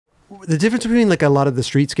the difference between like a lot of the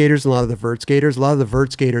street skaters and a lot of the vert skaters,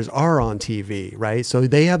 are on TV, right? So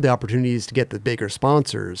they have the opportunities to get the bigger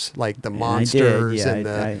sponsors, like the Monsters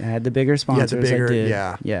I had the bigger sponsors.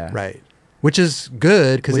 Yeah, right. Which is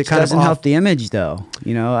good because it kind of doesn't help the image, though.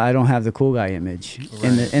 You know, I don't have the cool guy image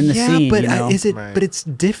in the scene. But you know? But it's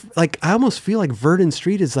different. Like I almost feel like vert and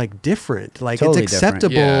street is like different. Like totally it's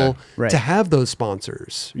acceptable different. to have those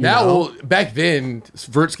sponsors. Now, back then,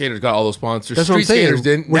 vert skaters got all those sponsors. That's Street skaters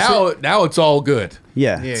didn't. Now it's all good.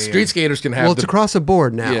 Yeah. Street skaters can have. Well, it's across the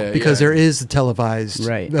board now because there is the televised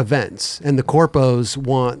events, and the corpos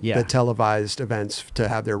want the televised events to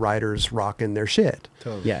have their riders rocking their shit.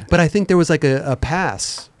 Totally. Yeah. But I think there was like a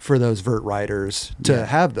pass for those vert riders to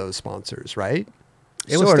have those sponsors, right?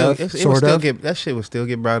 That shit would still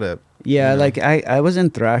get brought up. Yeah, like I was in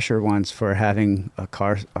Thrasher once for having a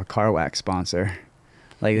car wax sponsor.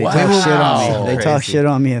 Like they talk shit on me. They talk shit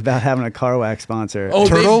on me about having a car wax sponsor. Oh,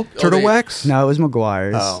 Turtle Wax? No, it was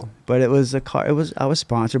McGuire's. Oh. But it was a car. I was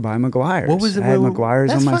sponsored by McGuire's. What was it? I had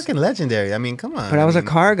McGuire's That's on my. fucking legendary. I mean, come on. But I was a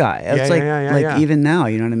car guy. It's like even now,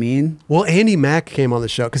 you know what I mean? Well, Andy Mack came on the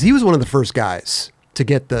show because he was one of the first guys to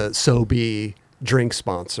get the Sobe drink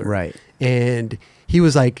sponsor. Right. And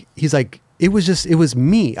he's like, it was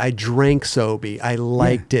me. I drank Sobe. I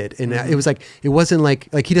liked it. And it was like, it wasn't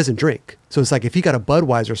like he doesn't drink. So it's like, if he got a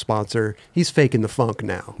Budweiser sponsor, he's faking the funk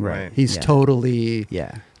now. Right. He's totally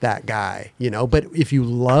that guy, you know? But if you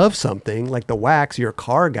love something like the wax, you're a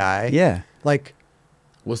car guy. Like,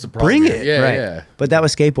 what's the problem? Bring it. Yeah. But that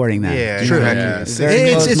was skateboarding then. Yeah, true.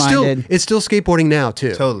 Exactly. It's still skateboarding now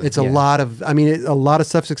too. Totally. It's a lot of, a lot of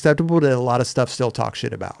stuff's acceptable, but a lot of stuff still talk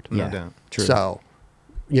shit about. No doubt. True. So,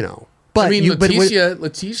 you know. But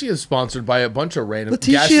Leticia is sponsored by a bunch of random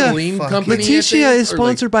gasoline companies. Leticia is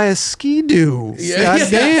sponsored by a ski-doo.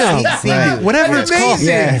 God damn. Whatever it's called.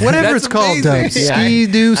 Whatever it's called.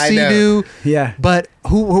 Ski-doo, sea-doo. Yeah. But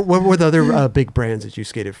what were the other big brands that you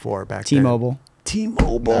skated for back T-Mobile. then?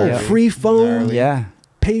 T-Mobile. Free phone. Yeah.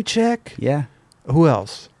 Paycheck. Yeah. Who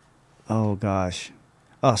else? Oh, gosh.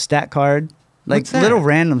 Oh, Stat Card. Like What's that? little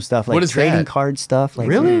random stuff. Like what is trading that? card stuff. Like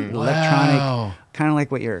Really? electronic. Kind of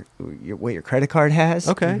like what your credit card has.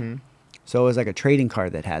 Okay. So it was like a trading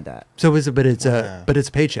card that had that. So but it's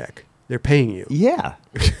paycheck. They're paying you. Yeah.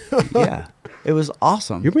 Yeah. It was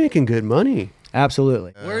awesome. You're making good money.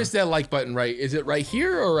 Absolutely. Where is that like button? Right? Is it right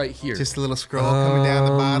here or right here? Just a little scroll coming down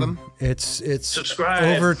the bottom. It's Subscribe.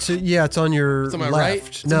 over to it's on your It's on my left. right?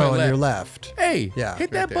 It's on No, my on your left. Hey, Yeah.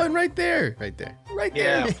 hit that button right there. Right there. Right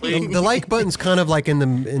there. Yeah, please. The like button's kind of like in the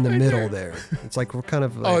middle there. It's like we're kind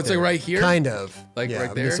of like it's like right here? Kind of. Like right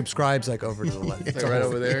The there? subscribe's like over to the left. Like right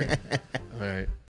over there. All right.